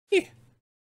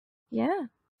Yeah,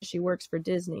 she works for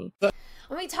Disney.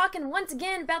 We'll be talking once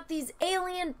again about these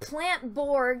alien plant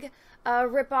Borg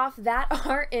ripoff that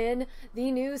are in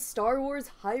the new Star Wars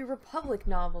High Republic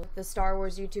novel. The Star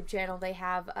Wars YouTube channel, they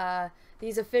have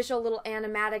these official little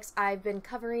animatics. I've been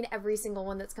covering every single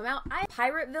one that's come out.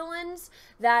 Pirate villains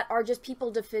that are just people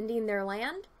defending their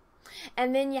land.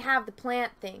 And then you have the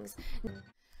plant things.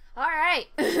 Alright,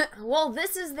 well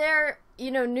this is their,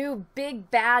 new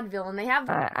big bad villain. They have...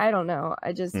 I don't know.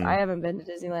 I haven't been to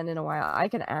Disneyland in a while. I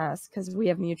can ask, because we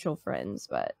have mutual friends,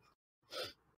 but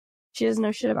she doesn't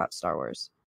know shit about Star Wars.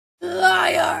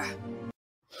 Liar!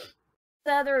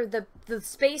 The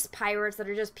space pirates that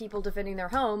are just people defending their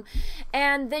home.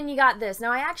 And then you got this.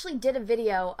 Now, I actually did a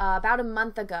video about a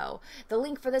month ago. The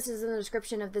link for this is in the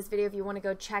description of this video if you want to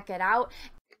go check it out.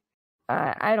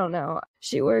 I don't know.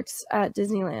 She works at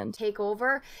Disneyland. Take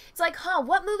over. It's like,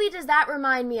 what movie does that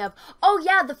remind me of? Oh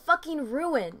yeah, the fucking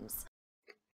Ruins.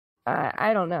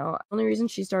 I don't know. The only reason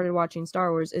she started watching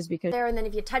Star Wars is because... And then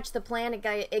if you touch the plant,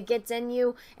 it gets in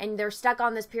you, and they're stuck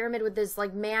on this pyramid with this,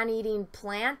 man-eating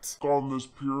plant.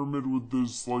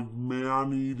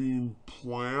 Man-eating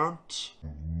plant?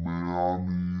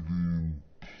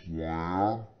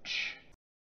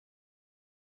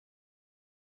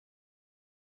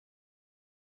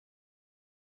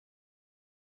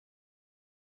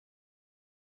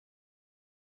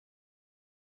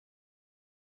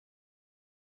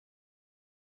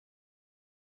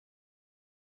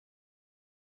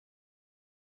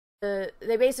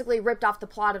 They basically ripped off the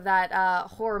plot of that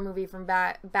horror movie from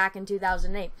back in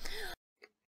 2008.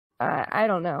 I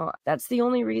don't know. That's the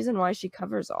only reason why she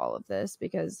covers all of this,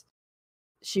 because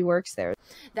she works there.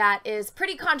 That is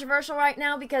pretty controversial right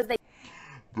now because they...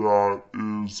 I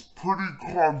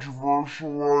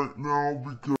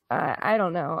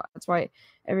don't know. That's why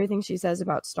everything she says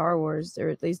about Star Wars, or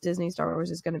at least Disney Star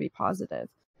Wars, is going to be positive.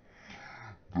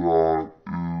 That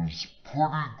is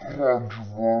pretty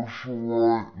controversial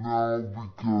right now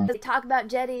because... They talk about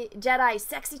Jedi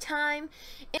sexy time,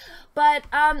 but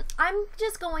I'm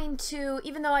just going to,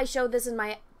 even though I showed this in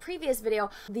my previous video,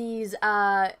 these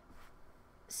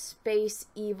space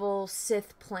evil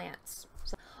Sith plants.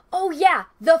 So, oh yeah,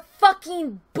 the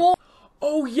fucking Borg!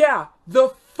 Oh yeah,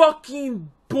 the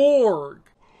fucking Borg!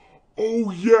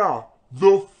 Oh yeah,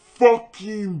 the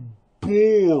fucking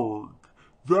Borg!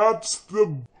 That's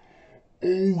the...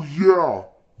 Oh yeah,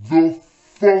 the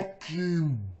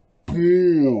fucking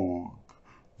Borg.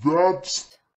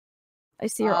 That's... I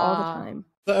see her all the time.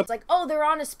 It's like, oh, they're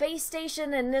on a space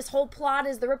station and this whole plot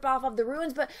is the ripoff of the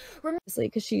Ruins, but...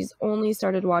 Because she's only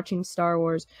started watching Star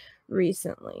Wars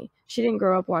recently. She didn't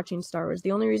grow up watching Star Wars.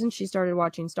 The only reason she started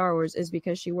watching Star Wars is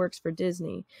because she works for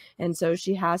Disney. And so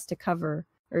she has to cover,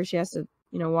 or she has to,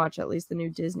 watch at least the new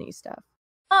Disney stuff.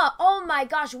 Oh my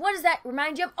gosh, what does that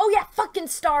remind you of? Oh yeah, fucking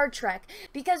Star Trek.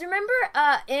 Because remember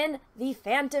in The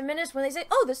Phantom Menace when they say,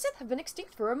 oh, the Sith have been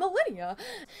extinct for a millennia.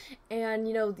 And,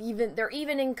 they're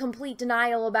even in complete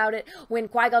denial about it when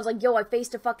Qui-Gon's like, yo, I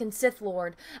faced a fucking Sith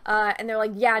Lord. And they're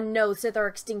like, yeah, no, Sith are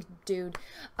extinct, dude.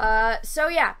 So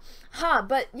yeah.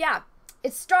 But yeah,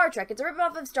 it's Star Trek. It's a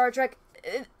ripoff of Star Trek.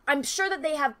 I'm sure that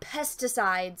they have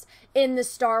pesticides in the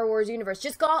Star Wars universe.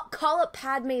 Just call up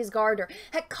Padme's gardener.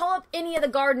 Heck, call up any of the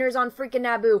gardeners on freaking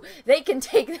Naboo. They can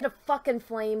take a fucking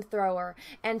flamethrower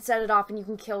and set it off and you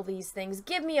can kill these things.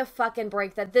 Give me a fucking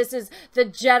break that this is the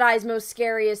Jedi's most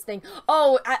scariest thing.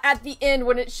 Oh, at the end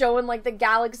when it's showing like the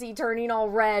galaxy turning all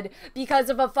red because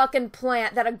of a fucking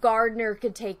plant that a gardener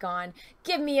could take on.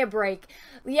 Give me a break.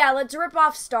 Yeah, let's rip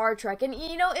off Star Trek. And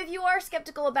if you are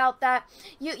skeptical about that,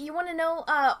 you want to know,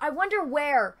 I wonder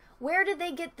where did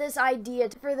they get this idea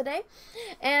for the day?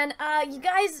 And you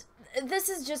guys, this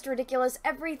is just ridiculous.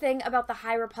 Everything about the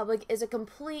High Republic is a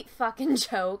complete fucking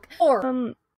joke.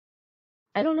 I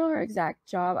don't know her exact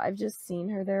job. I've just seen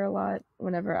her there a lot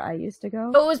whenever I used to go.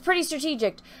 It was pretty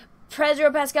strategic.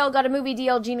 Pedro Pascal got a movie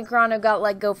deal. Gina Carano got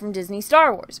let go from Disney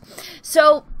Star Wars.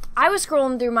 So I was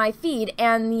scrolling through my feed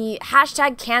and the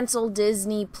hashtag cancel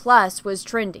Disney Plus was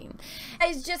trending.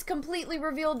 It's just completely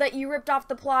revealed that you ripped off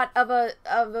the plot of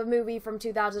a movie from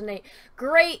 2008.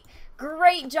 Great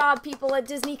job, people at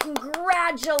Disney.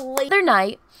 Congratulations. The other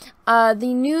night,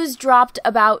 the news dropped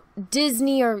about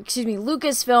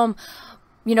Lucasfilm,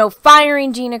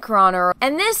 firing Gina Carano.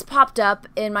 And this popped up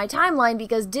in my timeline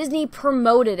because Disney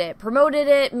promoted it. Promoted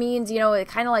it means,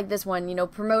 kind of like this one,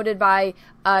 promoted by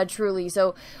Truly.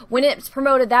 So when it's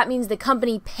promoted, that means the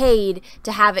company paid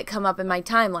to have it come up in my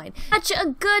timeline. Such a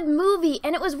good movie.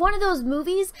 And it was one of those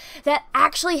movies that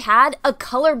actually had a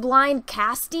colorblind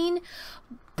casting.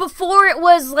 before it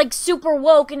was like super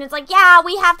woke and it's like, yeah,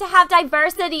 we have to have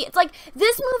diversity. It's like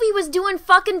this movie was doing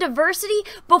fucking diversity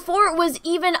before it was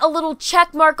even a little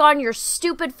check mark on your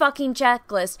stupid fucking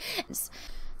checklist.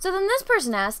 So then this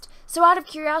person asked, so out of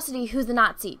curiosity, who's the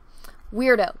Nazi?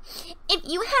 Weirdo. If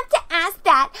you have to ask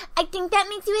that, I think that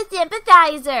makes you a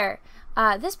sympathizer.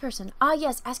 This person,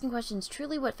 yes, asking questions,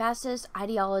 truly what fascist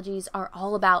ideologies are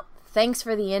all about. Thanks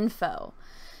for the info.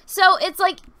 So it's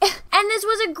like, and this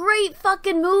was a great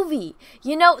fucking movie.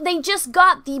 You know, they just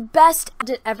got the best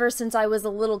ever since I was a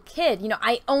little kid. You know,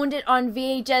 I owned it on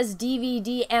VHS,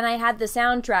 DVD, and I had the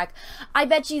soundtrack. I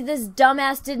bet you this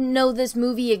dumbass didn't know this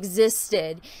movie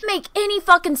existed. Make any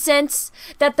fucking sense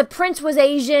that the prince was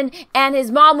Asian and his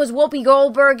mom was Whoopi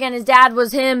Goldberg and his dad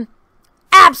was him?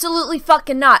 Absolutely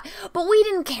fucking not. But we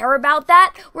didn't care about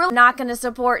that. We're not going to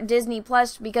support Disney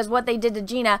Plus because what they did to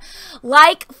Gina,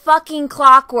 like fucking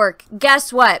clockwork.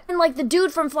 Guess what? And like the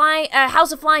dude from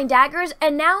House of Flying Daggers,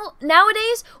 and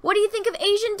nowadays, what do you think of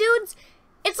Asian dudes?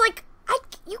 It's like,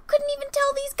 you couldn't even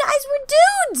tell these guys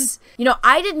were dudes. You know,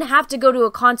 I didn't have to go to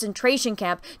a concentration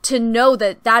camp to know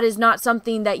that that is not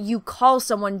something that you call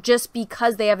someone just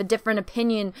because they have a different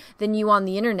opinion than you on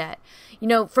the internet. You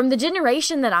know, from the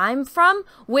generation that I'm from,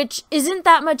 which isn't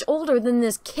that much older than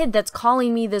this kid that's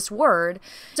calling me this word.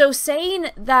 So saying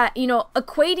that, you know,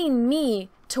 equating me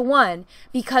to one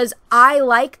because I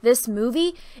like this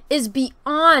movie is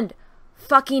beyond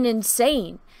fucking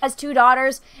insane. Has 2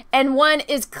 daughters, and one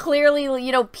is clearly,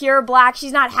 you know, pure black.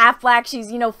 She's not half black,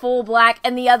 she's, you know, full black.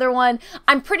 And the other one,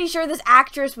 I'm pretty sure this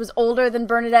actress was older than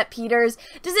Bernadette Peters.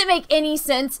 Does it make any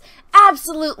sense?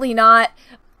 Absolutely not.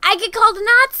 I get called a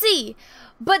Nazi.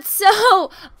 But so,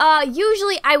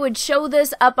 usually I would show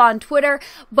this up on Twitter,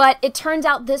 but it turns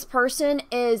out this person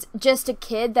is just a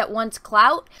kid that wants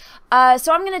clout.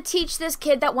 So I'm going to teach this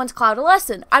kid that wants clout a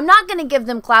lesson. I'm not going to give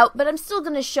them clout, but I'm still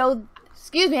going to show,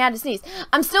 excuse me, I had to sneeze.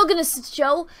 I'm still going to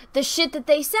show the shit that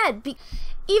they said.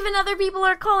 Even other people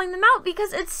are calling them out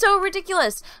because it's so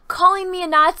ridiculous. Calling me a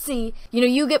Nazi, you know,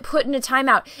 you get put in a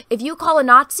timeout. If you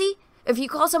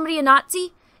call somebody a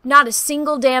Nazi, not a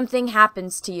single damn thing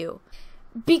happens to you.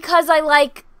 Because I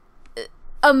like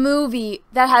a movie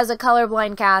that has a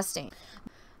colorblind casting.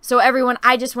 So everyone,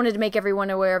 I just wanted to make everyone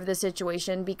aware of the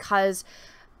situation because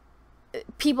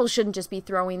people shouldn't just be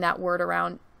throwing that word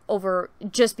around over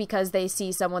just because they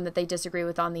see someone that they disagree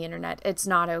with on the internet. It's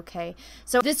not okay.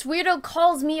 So this weirdo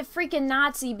calls me a freaking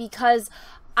Nazi because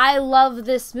I love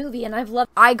this movie and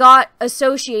I got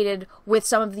associated with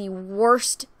some of the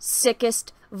worst,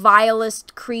 sickest,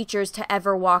 vilest creatures to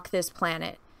ever walk this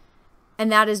planet.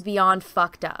 And that is beyond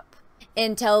fucked up.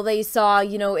 Until they saw,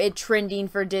 you know, it trending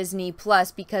for Disney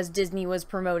Plus because Disney was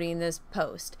promoting this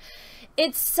post.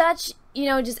 It's such, you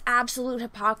know, just absolute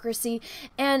hypocrisy.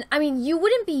 And, I mean, you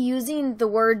wouldn't be using the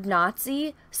word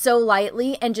Nazi so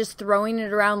lightly and just throwing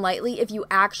it around lightly if you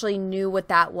actually knew what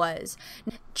that was.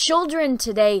 Children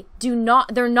today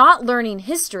they're not learning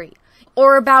history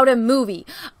or about a movie.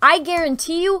 I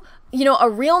guarantee you, you know, a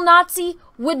real Nazi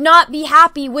would not be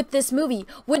happy with this movie,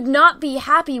 would not be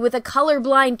happy with a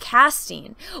colorblind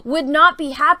casting, would not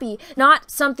be happy, not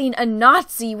something a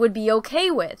Nazi would be okay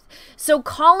with. So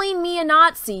calling me a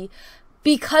Nazi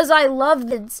because I love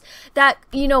kids that,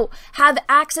 you know, have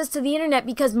access to the internet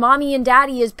because mommy and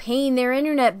daddy is paying their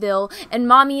internet bill and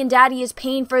mommy and daddy is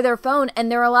paying for their phone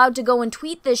and they're allowed to go and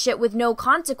tweet this shit with no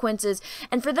consequences.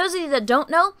 And for those of you that don't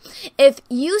know, if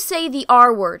you say the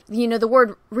R word, you know, the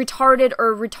word retarded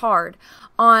or retard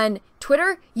on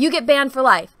Twitter, you get banned for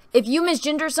life. If you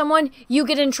misgender someone, you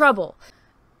get in trouble.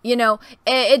 You know,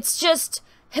 it's just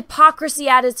hypocrisy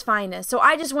at its finest. So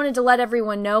I just wanted to let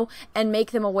everyone know and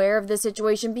make them aware of this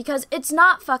situation because it's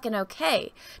not fucking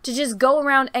okay to just go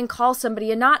around and call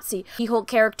somebody a Nazi. She-Hulk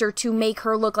character to make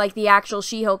her look like the actual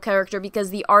She-Hulk character because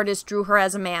the artist drew her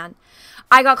as a man.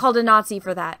 I got called a Nazi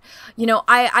for that. You know,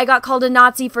 I got called a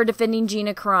Nazi for defending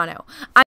Gina Carano.